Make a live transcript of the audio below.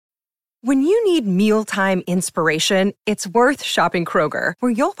When you need mealtime inspiration, it's worth shopping Kroger,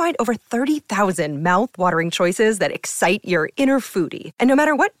 where you'll find over 30,000 mouth-watering choices that excite your inner foodie. And no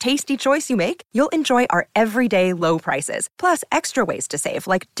matter what tasty choice you make, you'll enjoy our everyday low prices, plus extra ways to save,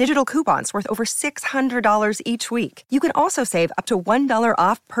 like digital coupons worth over $600 each week. You can also save up to $1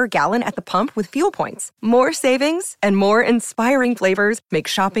 off per gallon at the pump with fuel points. More savings and more inspiring flavors make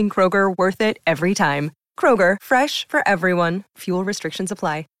shopping Kroger worth it every time. Kroger, fresh for everyone. Fuel restrictions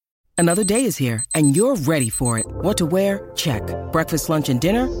apply. Another day is here, and you're ready for it. What to wear? Check. Breakfast, lunch, and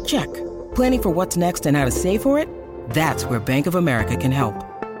dinner? Check. Planning for what's next and how to save for it? That's where Bank of America can help.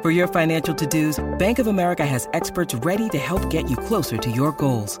 For your financial to-dos, Bank of America has experts ready to help get you closer to your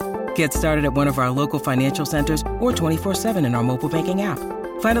goals. Get started at one of our local financial centers or 24/7 in our mobile banking app.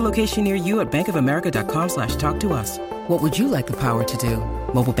 Find a location near you at bankofamerica.com/talktous. What would you like the power to do?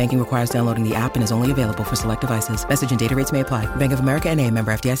 Mobile banking requires downloading the app and is only available for select devices. Message and data rates may apply. Bank of America N.A.,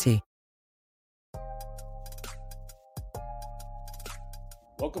 member FDIC.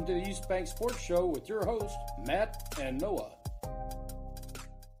 Welcome to the East Bank Sports Show with your hosts, Matt and Noah.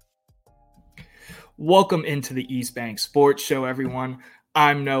 Welcome into the East Bank Sports Show, everyone.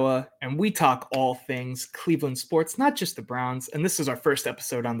 I'm Noah, and we talk all things Cleveland sports, not just the Browns. And this is our first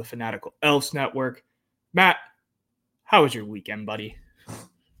episode on the Fanatical Elves Network. Matt, how was your weekend, buddy?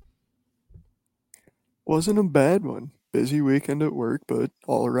 Wasn't a bad one. Busy weekend at work, but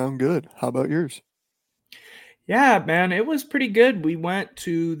all around good. How about yours? Yeah, man, it was pretty good. We went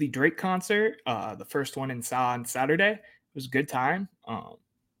to the Drake concert, the first one on Saturday. It was a good time.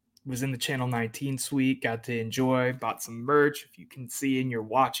 Was in the Channel 19 suite, got to enjoy, bought some merch. If you can see and you're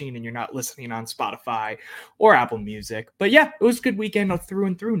watching and you're not listening on Spotify or Apple Music. But yeah, it was a good weekend through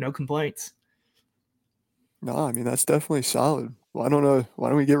and through. No complaints. No, I mean, that's definitely solid. Why don't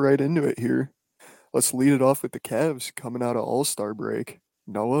we get right into it here? Let's lead it off with the Cavs coming out of All-Star break.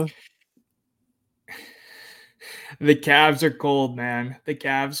 Noah? The Cavs are cold, man. The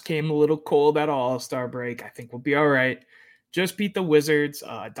Cavs came a little cold at All-Star break. I think we'll be all right. Just beat the Wizards.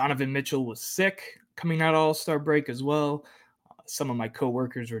 Donovan Mitchell was sick coming out of All-Star break as well. Some of my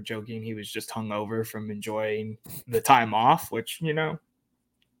coworkers were joking he was just hungover from enjoying the time off, which, you know,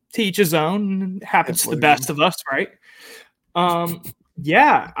 to each his own. Happens to the best of us, right?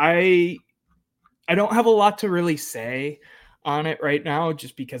 Yeah, I don't have a lot to really say on it right now,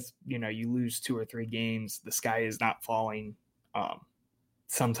 just because, you know, you lose 2 or 3 games, the sky is not falling.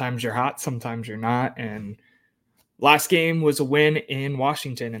 Sometimes you're hot, sometimes you're not. And last game was a win in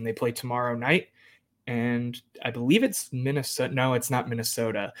Washington, and they play tomorrow night. And I believe it's Minnesota. No, it's not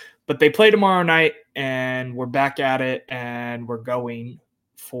Minnesota, but they play tomorrow night, and we're back at it, and we're going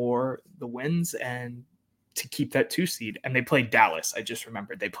for the wins and to keep that 2 seed. And they played Dallas. I just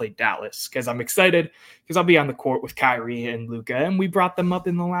remembered they played Dallas because I'm excited because I'll be on the court with Kyrie and Luka, and we brought them up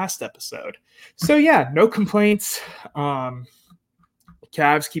in the last episode. So yeah, no complaints. Cavs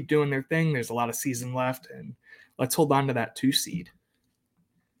keep doing their thing. There's a lot of season left, and let's hold on to that 2 seed.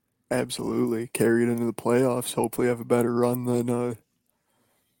 Absolutely. Carry it into the playoffs. Hopefully have a better run than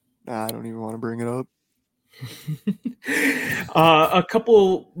I don't even want to bring it up. A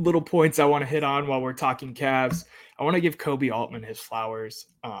couple little points I want to hit on while we're talking Cavs. I want to give Kobe Altman his flowers.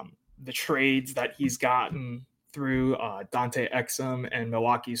 The trades that he's gotten through Dante Exum and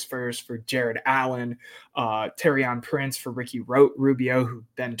Milwaukee's first for Jared Allen, Taurean Prince for Ricky Rubio, who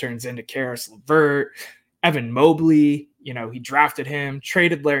then turns into Karis LeVert, Evan Mobley, you know, he drafted him,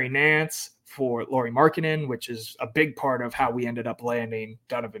 traded Larry Nance for Lauri Markkanen, which is a big part of how we ended up landing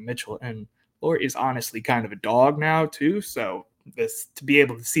Donovan Mitchell. And Lauri is honestly kind of a dog now too. So to be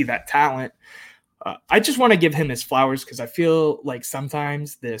able to see that talent, I just want to give him his flowers because I feel like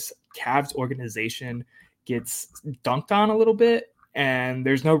sometimes this Cavs organization gets dunked on a little bit, and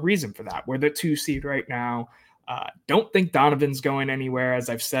there's no reason for that. We're the 2 seed right now. Don't think Donovan's going anywhere, as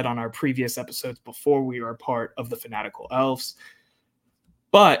I've said on our previous episodes before we were part of the Fanatical Elves.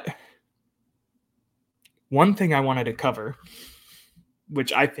 But one thing I wanted to cover,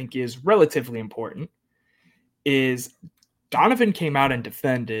 which I think is relatively important, is Donovan came out and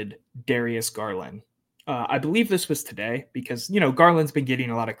defended Darius Garland. I believe this was today because, you know, Garland's been getting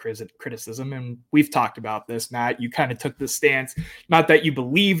a lot of criticism, and we've talked about this, Matt. You kind of took the stance, not that you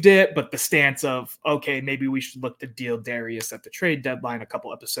believed it, but the stance of, okay, maybe we should look to deal Darius at the trade deadline a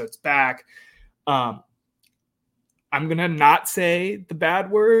couple episodes back. I'm going to not say the bad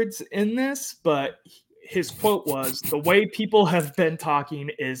words in this, but his quote was, "The way people have been talking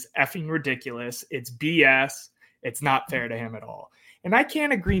is effing ridiculous. It's BS. It's not fair to him at all." And I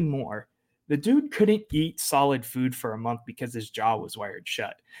can't agree more. The dude couldn't eat solid food for a month because his jaw was wired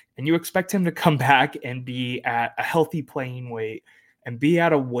shut. And you expect him to come back and be at a healthy playing weight and be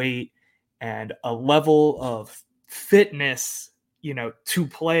at a weight and a level of fitness, to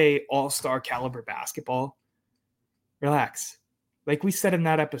play all-star caliber basketball. Relax. Like we said in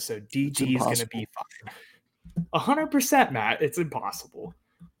that episode, DG is going to be fine. 100%, Matt. It's impossible.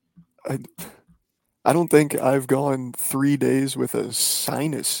 I don't think I've gone 3 days with a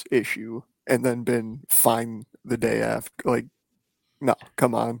sinus issue and then been fine the day after. Like, no,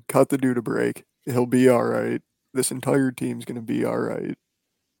 come on. Cut the dude a break. He'll be all right. This entire team's going to be all right.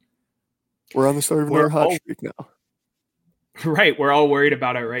 We're on the start of another hot streak now. Right. We're all worried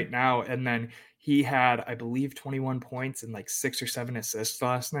about it right now. And then he had, I believe, 21 points and like 6 or 7 assists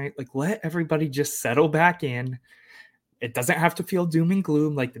last night. Like, let everybody just settle back in. It doesn't have to feel doom and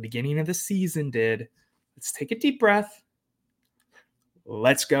gloom like the beginning of the season did. Let's take a deep breath.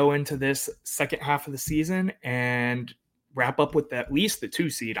 Let's go into this second half of the season and wrap up with at least the 2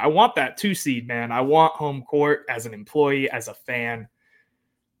 seed. I want that 2 seed, man. I want home court as an employee, as a fan.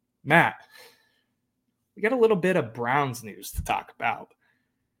 Matt, we got a little bit of Browns news to talk about.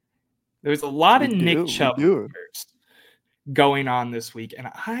 There's a lot of Nick Chubb rumors going on this week, and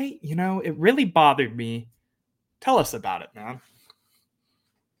it really bothered me. Tell us about it, man.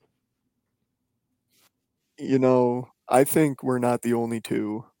 I think we're not the only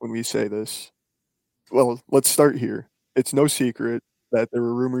two when we say this. Well, let's start here. It's no secret that there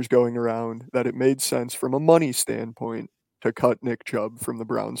were rumors going around that it made sense from a money standpoint to cut Nick Chubb from the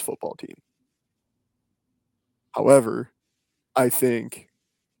Browns football team. However, I think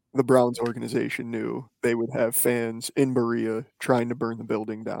the Browns organization knew they would have fans in Berea trying to burn the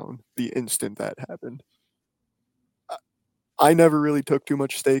building down the instant that happened. I never really took too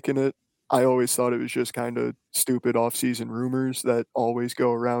much stake in it. I always thought it was just kind of stupid off-season rumors that always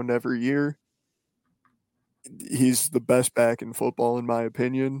go around every year. He's the best back in football, in my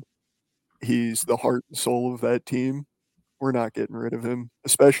opinion. He's the heart and soul of that team. We're not getting rid of him,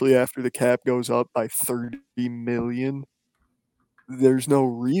 especially after the cap goes up by $30 million. There's no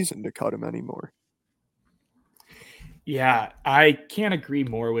reason to cut him anymore. Yeah, I can't agree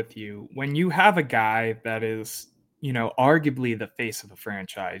more with you. When you have a guy that is, arguably the face of the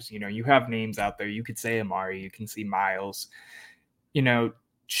franchise, you have names out there. You could say Amari, you can see Miles.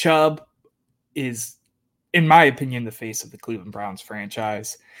 Chubb is, in my opinion, the face of the Cleveland Browns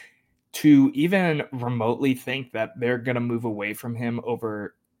franchise. To even remotely think that they're going to move away from him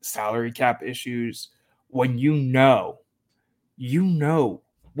over salary cap issues when we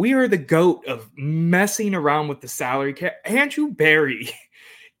are the GOAT of messing around with the salary cap. Andrew Berry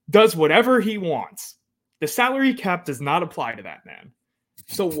does whatever he wants. The salary cap does not apply to that man.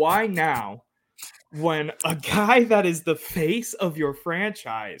 So why now, when a guy that is the face of your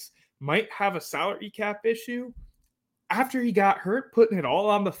franchise might have a salary cap issue, after he got hurt, putting it all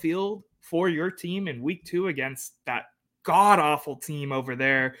on the field for your team in week 2 against that god-awful team over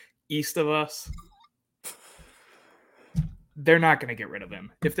there east of us, they're not going to get rid of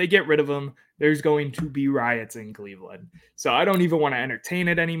him. If they get rid of him, there's going to be riots in Cleveland. So I don't even want to entertain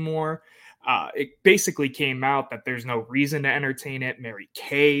it anymore. It basically came out that there's no reason to entertain it. Mary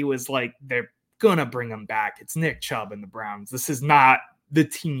Kay was like, they're going to bring him back. It's Nick Chubb and the Browns. This is not the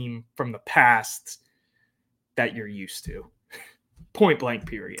team from the past that you're used to. Point blank,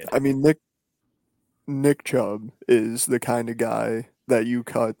 period. I mean, Nick Chubb is the kind of guy that you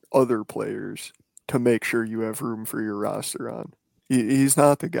cut other players to make sure you have room for your roster on. He's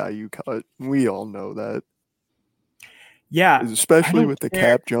not the guy you cut. We all know that. Yeah. Especially with the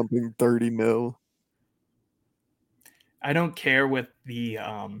cap jumping 30 mil. I don't care what the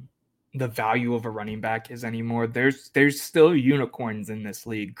value of a running back is anymore. There's still unicorns in this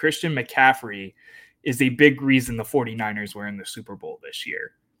league. Christian McCaffrey is a big reason the 49ers were in the Super Bowl this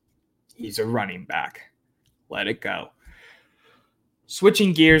year. He's a running back. Let it go.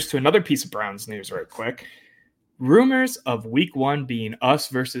 Switching gears to another piece of Browns news right quick. Rumors of week 1 being us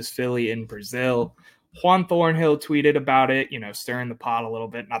versus Philly in Brazil. Juan Thornhill tweeted about it, stirring the pot a little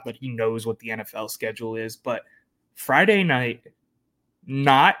bit. Not that he knows what the NFL schedule is, but Friday night,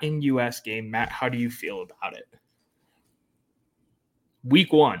 not in U.S. game. Matt, how do you feel about it?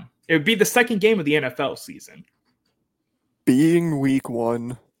 Week 1. It would be the second game of the NFL season. Being week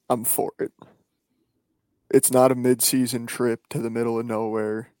 1, I'm for it. It's not a mid-season trip to the middle of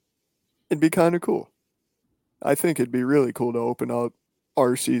nowhere. It'd be kind of cool. I think it'd be really cool to open up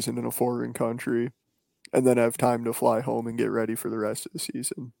our season in a foreign country and then have time to fly home and get ready for the rest of the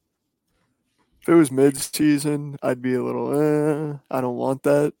season. If it was mid-season, I'd be a little, I don't want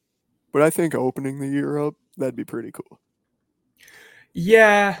that. But I think opening the year up, that'd be pretty cool.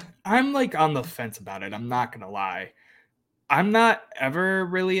 Yeah, I'm on the fence about it. I'm not going to lie. I'm not ever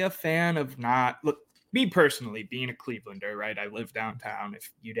really a fan of me personally, being a Clevelander, right? I live downtown.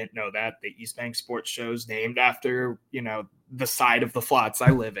 If you didn't know that, the East Bank Sports Show is named after, the side of the flats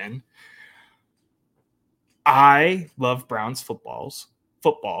I live in. I love Browns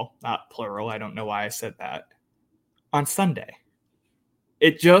football, not plural. I don't know why I said that. On Sunday.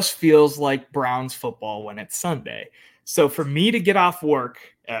 It just feels like Browns football when it's Sunday. So for me to get off work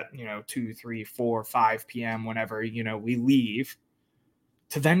at, 2, 3, 4, 5 p.m., whenever, we leave,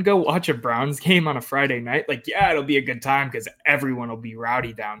 to then go watch a Browns game on a Friday night, it'll be a good time because everyone will be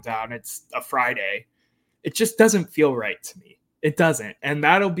rowdy downtown. It's a Friday. It just doesn't feel right to me. It doesn't. And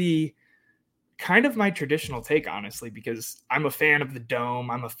that'll be kind of my traditional take, honestly, because I'm a fan of the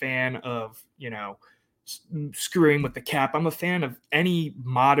Dome. I'm a fan of, screwing with the cap. I'm a fan of any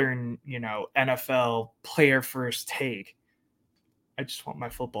modern, NFL player first take. I just want my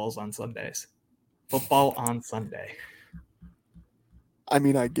footballs on Sundays. Football on Sunday. I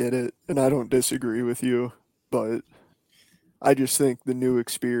mean, I get it, and I don't disagree with you, but I just think the new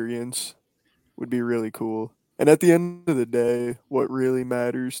experience would be really cool. And at the end of the day, what really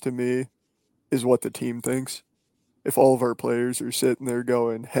matters to me is what the team thinks. If all of our players are sitting there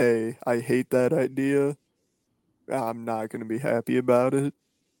going, hey, I hate that idea, I'm not going to be happy about it.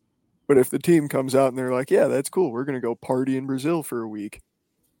 But if the team comes out and they're like, yeah, that's cool, we're going to go party in Brazil for a week.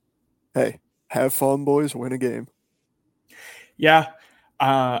 Hey, have fun, boys, win a game. Yeah,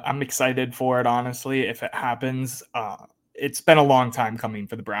 I'm excited for it, honestly, if it happens. It's been a long time coming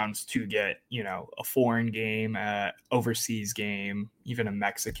for the Browns to get, a foreign game, overseas game, even a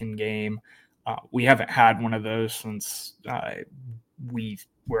Mexican game. We haven't had one of those since we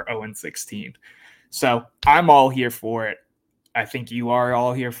were 0-16. So I'm all here for it. I think you are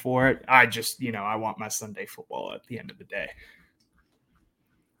all here for it. I just, I want my Sunday football at the end of the day.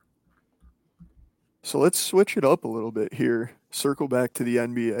 So let's switch it up a little bit here. Circle back to the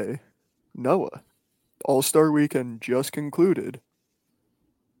NBA. Noah, All-Star Weekend just concluded.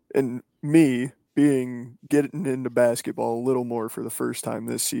 And me getting into basketball a little more for the first time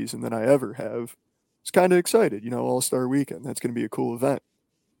this season than I ever have, was kind of excited. All-Star Weekend, that's going to be a cool event.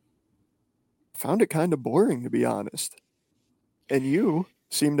 Found it kind of boring, to be honest. And you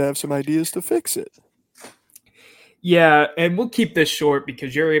seem to have some ideas to fix it. Yeah, and we'll keep this short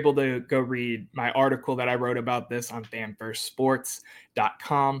because you're able to go read my article that I wrote about this on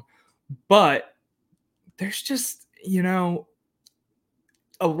fanfirstsports.com. But there's just,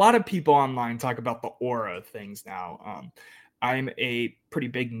 a lot of people online talk about the aura of things now. I'm a pretty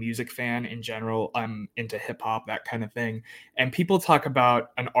big music fan in general. I'm into hip hop, that kind of thing. And people talk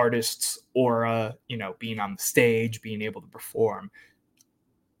about an artist's aura, being on the stage, being able to perform.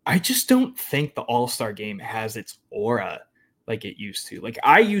 I just don't think the All-Star game has its aura like it used to.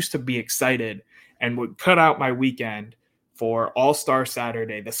 I used to be excited and would cut out my weekend for All-Star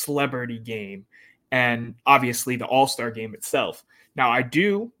Saturday, the celebrity game, and obviously the All-Star game itself. Now I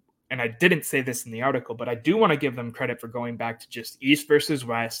do, and I didn't say this in the article, but I do want to give them credit for going back to just East versus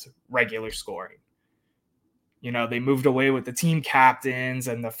West regular scoring. They moved away with the team captains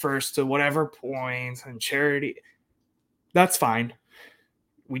and the first to whatever points and charity. That's fine.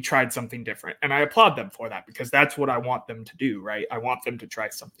 We tried something different, and I applaud them for that because that's what I want them to do, right? I want them to try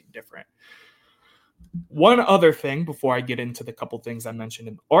something different. One other thing before I get into the couple things I mentioned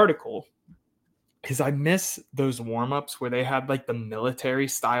in the article is I miss those warm-ups where they had the military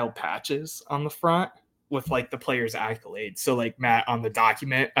style patches on the front with the players' accolades. So Matt, on the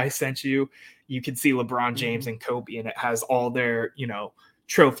document I sent you, you could see LeBron James and Kobe, and it has all their,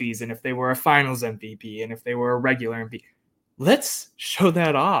 trophies. And if they were a finals MVP and if they were a regular MVP, let's show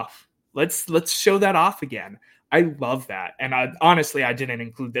that off. Let's show that off again. I love that. And honestly, I didn't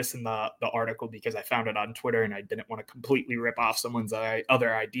include this in the article because I found it on Twitter and I didn't want to completely rip off someone's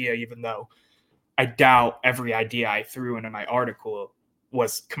other idea, even though I doubt every idea I threw into my article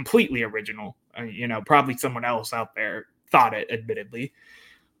was completely original. Probably someone else out there thought it, admittedly.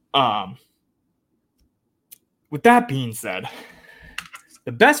 With that being said,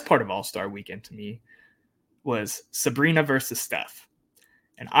 the best part of All-Star Weekend to me was Sabrina versus Steph.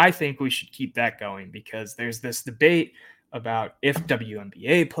 And I think we should keep that going because there's this debate about if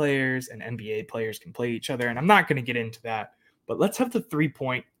WNBA players and NBA players can play each other. And I'm not going to get into that, but let's have the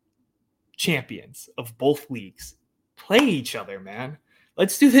 3-point champions of both leagues play each other, man.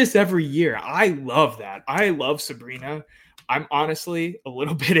 Let's do this every year. I love that. I love Sabrina. I'm honestly a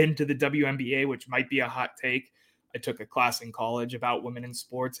little bit into the WNBA, which might be a hot take. I took a class in college about women in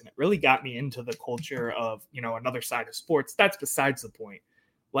sports, and it really got me into the culture of, another side of sports. That's besides the point.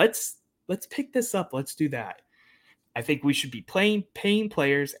 Let's pick this up. Let's do that. I think we should be paying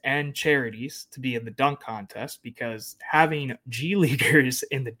players and charities to be in the dunk contest, because having G Leaguers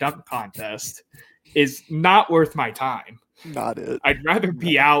in the dunk contest is not worth my time. Not it. I'd rather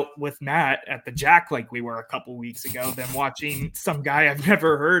be out with Matt at the Jack like we were a couple weeks ago than watching some guy I've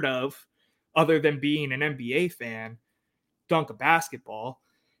never heard of, other than being an NBA fan, dunk a basketball.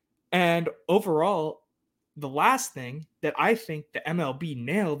 And overall, the last thing that I think the MLB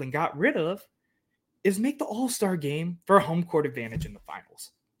nailed and got rid of is make the All-Star game for a home court advantage in the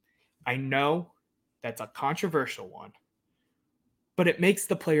finals. I know that's a controversial one, but it makes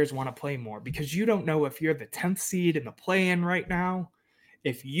the players want to play more, because you don't know if you're the 10th seed in the play-in right now,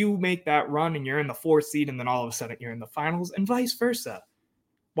 if you make that run and you're in the 4th seed and then all of a sudden you're in the finals, and vice versa.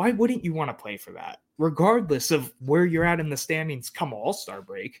 Why wouldn't you want to play for that, regardless of where you're at in the standings come All-Star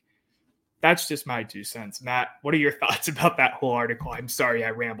break? That's just my 2 cents. Matt, what are your thoughts about that whole article? I'm sorry I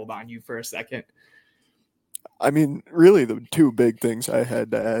rambled on you for a second. I mean, really, the 2 big things I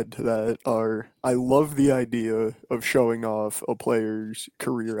had to add to that are, I love the idea of showing off a player's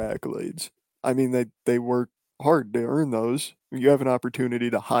career accolades. I mean, they work hard to earn those. You have an opportunity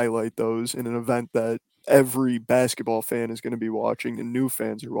to highlight those in an event that every basketball fan is going to be watching and new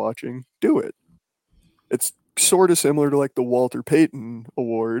fans are watching. Do it. It's sort of similar to like the Walter Payton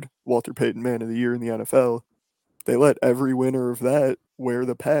Award, Walter Payton Man of the Year in the NFL. They let every winner of that wear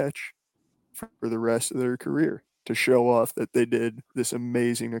the patch for the rest of their career to show off that they did this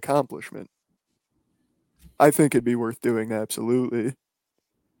amazing accomplishment. I think it'd be worth doing, absolutely.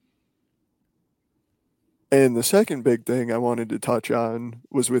 And the second big thing I wanted to touch on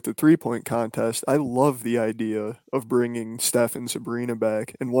was with the 3-point contest. I love the idea of bringing Steph and Sabrina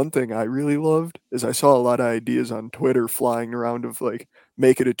back. And one thing I really loved is I saw a lot of ideas on Twitter flying around of like,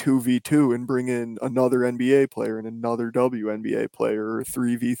 make it a 2v2 and bring in another NBA player and another WNBA player, or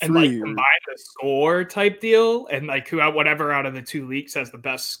 3v3. And like combine the score type deal, and like whatever out of the 2 leagues has the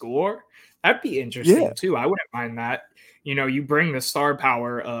best score. That'd be interesting too. I wouldn't mind that. You bring the star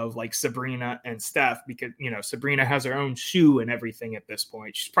power of like Sabrina and Steph, because, Sabrina has her own shoe and everything at this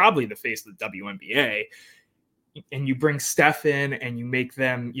point. She's probably the face of the WNBA. And you bring Steph in and you make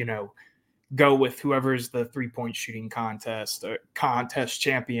them, go with whoever's the 3-point shooting contest or contest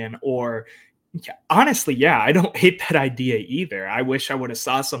champion. Or honestly, I don't hate that idea either. I wish I would have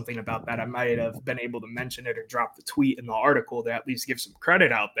saw something about that. I might have been able to mention it or drop the tweet in the article to at least give some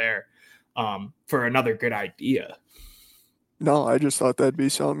credit out there for another good idea. No, I just thought that'd be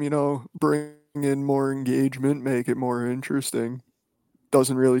something, bring in more engagement, make it more interesting.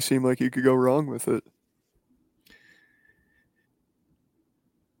 Doesn't really seem like you could go wrong with it.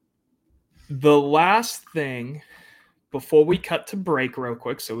 The last thing before we cut to break real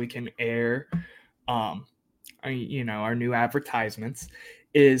quick so we can air our new advertisements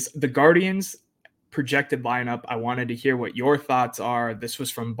is the Guardians projected lineup. I wanted to hear what your thoughts are. This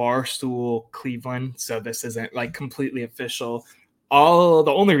was from Barstool Cleveland, so this isn't like completely official. The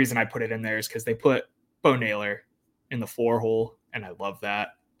only reason I put it in there is because they put Bo Naylor in the 4-hole, and I love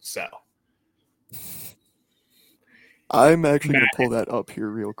that. So I'm actually going to pull that up here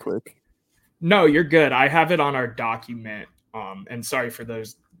real quick. No, you're good. I have it on our document. And sorry for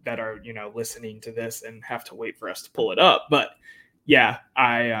those that are, listening to this and have to wait for us to pull it up. But yeah,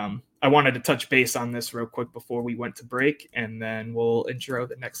 I wanted to touch base on this real quick before we went to break, and then we'll intro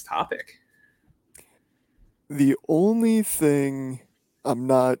the next topic. The only thing I'm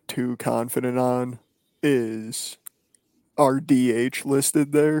not too confident on is our DH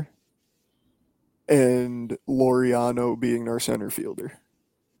listed there and Laureano being our center fielder.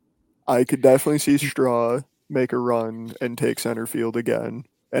 I could definitely see Straw make a run and take center field again,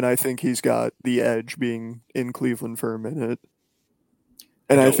 and I think he's got the edge being in Cleveland for a minute.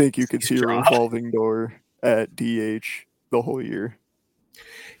 And I think you could see a revolving door at DH the whole year.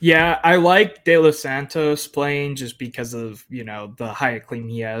 Yeah, I like De Los Santos playing just because of, the high acclaim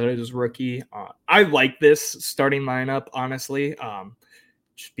he had as rookie. I like this starting lineup, honestly,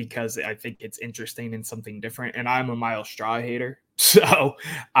 just because I think it's interesting and something different. And I'm a Miles Straw hater. So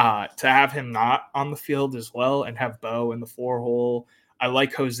to have him not on the field as well and have Bo in the 4-hole. I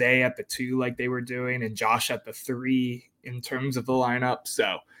like Jose at the 2 like they were doing, and Josh at the 3 in terms of the lineup.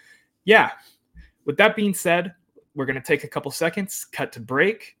 So, yeah, with that being said, we're going to take a couple seconds, cut to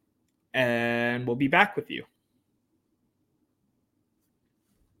break, and we'll be back with you.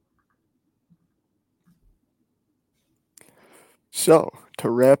 So,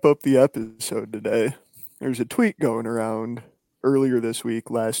 to wrap up the episode today, there's a tweet going around earlier this week,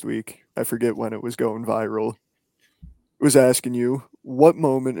 last week. I forget when it was going viral. It was asking you, what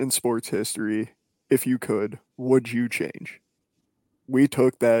moment in sports history, if you could, would you change? we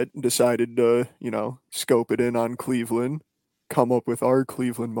took that, decided to, scope it in on Cleveland, come up with our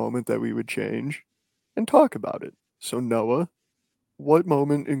Cleveland moment that we would change, and talk about it. So, Noah, what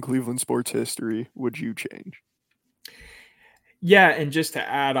moment in Cleveland sports history would you change? Yeah, and just to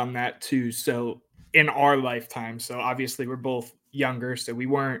add on that too, so in our lifetime, so obviously we're both younger, so we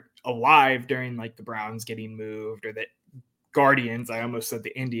weren't alive during like the Browns getting moved or the Guardians, I almost said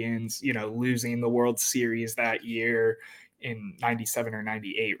the Indians, losing the World Series that year in 97 or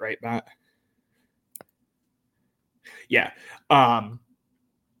 98, right, Matt? Yeah.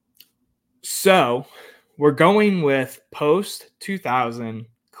 So we're going with post 2000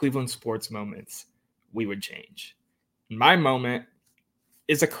 Cleveland sports moments we would change. My moment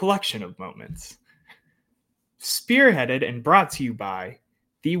is a collection of moments spearheaded and brought to you by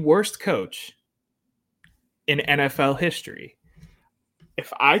the worst coach in NFL history.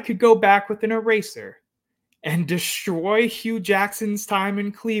 If I could go back with an eraser and destroy Hugh Jackson's time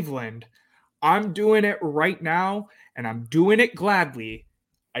in Cleveland, I'm doing it right now, and I'm doing it gladly.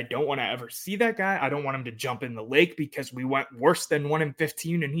 I don't want to ever see that guy. I don't want him to jump in the lake because we went worse than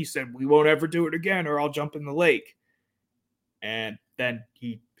 1-15, and he said, we won't ever do it again or I'll jump in the lake. And then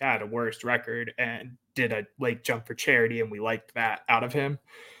he had a worse record and did a lake jump for charity, and we liked that out of him.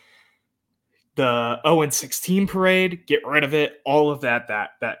 The 0-16 parade, get rid of it. All of that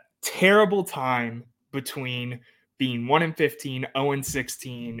terrible time between being 1-15,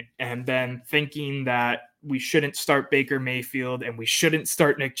 0-16, and then thinking that we shouldn't start Baker Mayfield and we shouldn't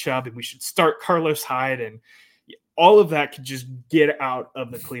start Nick Chubb and we should start Carlos Hyde, and all of that could just get out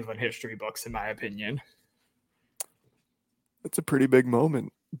of the Cleveland history books, in my opinion. It's a pretty big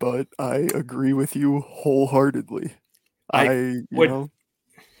moment, but I agree with you wholeheartedly. I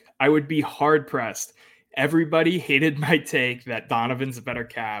would be hard pressed. Everybody hated my take that Donovan's a better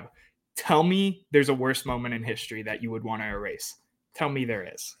cab. Tell me there's a worse moment in history that you would want to erase. Tell me there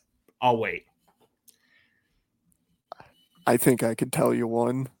is. I'll wait. I think I could tell you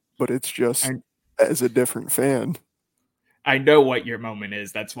one, but it's just as a different fan. I know what your moment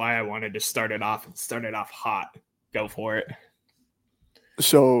is. That's why I wanted to start it off hot. Go for it.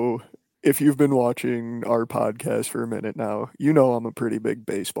 So if you've been watching our podcast for a minute now, you know I'm a pretty big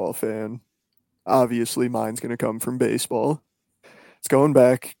baseball fan. Obviously, mine's going to come from baseball. It's going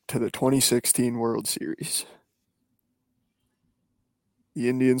back to the 2016 World Series. The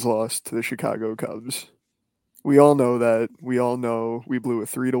Indians lost to the Chicago Cubs. We all know that. We all know we blew a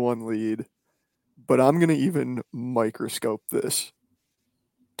 3-1 lead. But I'm going to even microscope this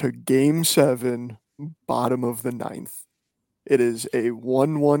to Game 7, bottom of the ninth. It is a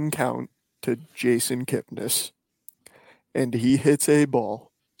 1-1 count to Jason Kipnis. And he hits a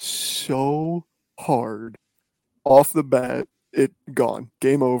ball so hard off the bat, it gone.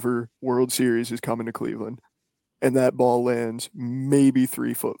 Game over. World Series is coming to Cleveland. And that ball lands maybe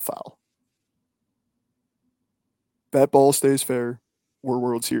 3 foot foul. That ball stays fair. We're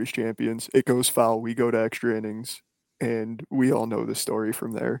World Series champions. It goes foul. We go to extra innings. And we all know the story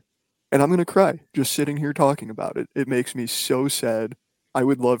from there. And I'm going to cry just sitting here talking about it. It makes me so sad. I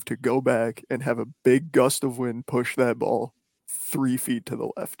would love to go back and have a big gust of wind push that ball 3 feet to the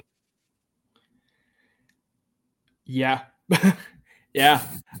left. Yeah. Yeah.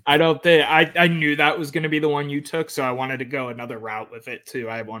 I don't think I knew that was going to be the one you took, so I wanted to go another route with it too.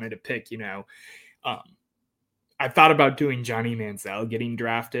 I wanted to pick, I thought about doing Johnny Manziel getting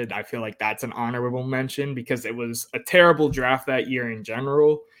drafted. I feel like that's an honorable mention because it was a terrible draft that year in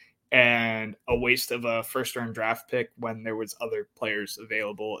general and a waste of a first-round draft pick when there was other players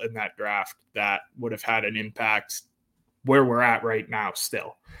available in that draft that would have had an impact where we're at right now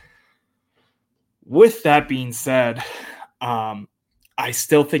still. With that being said, I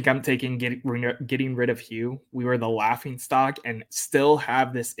still think I'm taking getting rid of Hugh. We were the laughingstock and still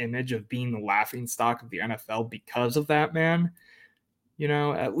have this image of being the laughingstock of the NFL because of that man.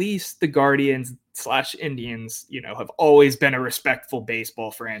 At least the Guardians / Indians, have always been a respectful baseball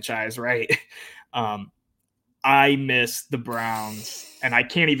franchise, right? I miss the Browns, and I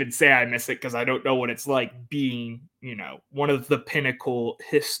can't even say I miss it because I don't know what it's like being, one of the pinnacle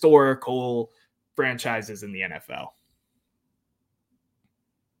historical franchises in the NFL.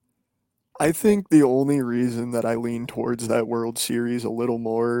 I think the only reason that I lean towards that World Series a little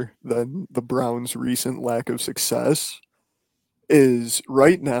more than the Browns' recent lack of success is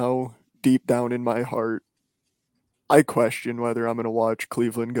right now, deep down in my heart, I question whether I'm going to watch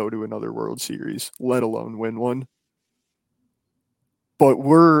Cleveland go to another World Series, let alone win one. But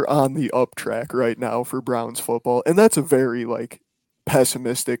we're on the up track right now for Browns football, and that's a very,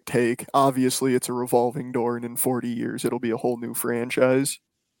 pessimistic take. Obviously, it's a revolving door, and in 40 years, it'll be a whole new franchise.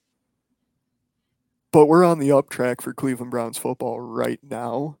 But we're on the up track for Cleveland Browns football right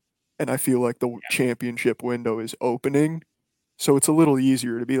now, and I feel like the championship window is opening. So it's a little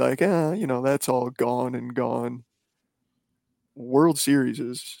easier to be like, that's all gone and gone. World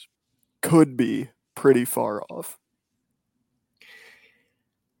Series could be pretty far off.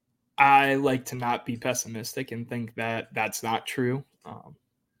 I like to not be pessimistic and think that that's not true.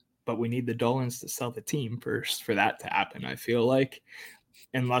 But we need the Dolans to sell the team first for that to happen, I feel like,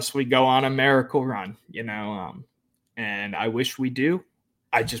 unless we go on a miracle run, and I wish we do.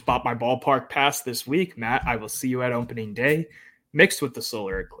 I just bought my ballpark pass this week, Matt. I will see you at opening day, mixed with the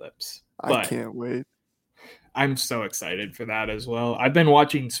solar eclipse. I can't wait. I'm so excited for that as well. I've been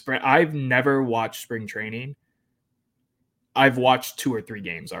watching I've never watched spring training. I've watched 2 or 3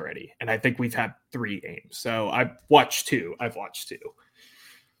 games already, and I think we've had 3 games. So I've watched 2.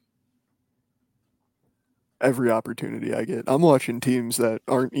 Every opportunity I get. I'm watching teams that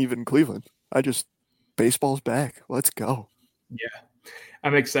aren't even Cleveland. Baseball's back. Let's go. Yeah,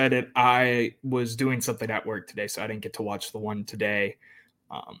 I'm excited. I was doing something at work today, so I didn't get to watch the one today,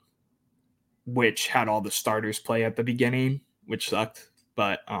 which had all the starters play at the beginning, which sucked.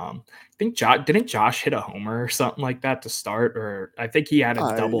 But I think didn't Josh hit a homer or something like that to start? Or I think he had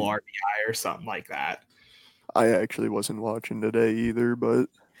a double RBI or something like that. I actually wasn't watching today either, but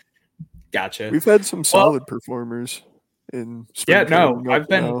gotcha. We've had some solid performers in spring training. I've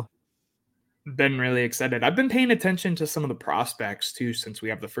been really excited. I've been paying attention to some of the prospects too since we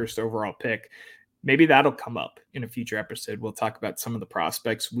have the first overall pick. Maybe that'll come up in a future episode. We'll talk about some of the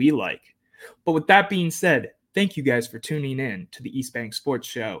prospects we like. But with that being said, thank you guys for tuning in to the East Bank Sports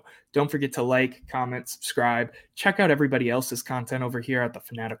Show. Don't forget to like, comment, subscribe. Check out everybody else's content over here at the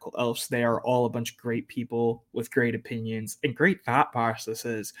Fanatical Elves. They are all a bunch of great people with great opinions and great thought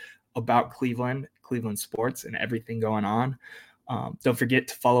processes about Cleveland sports, and everything going on. Don't forget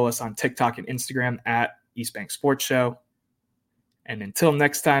to follow us on TikTok and Instagram at East Bank Sports Show. And until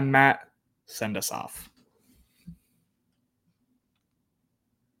next time, Matt, send us off.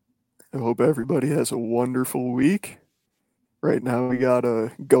 I hope everybody has a wonderful week. Right now we got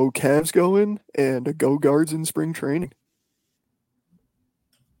a Go Cavs going and a Go Guards in spring training.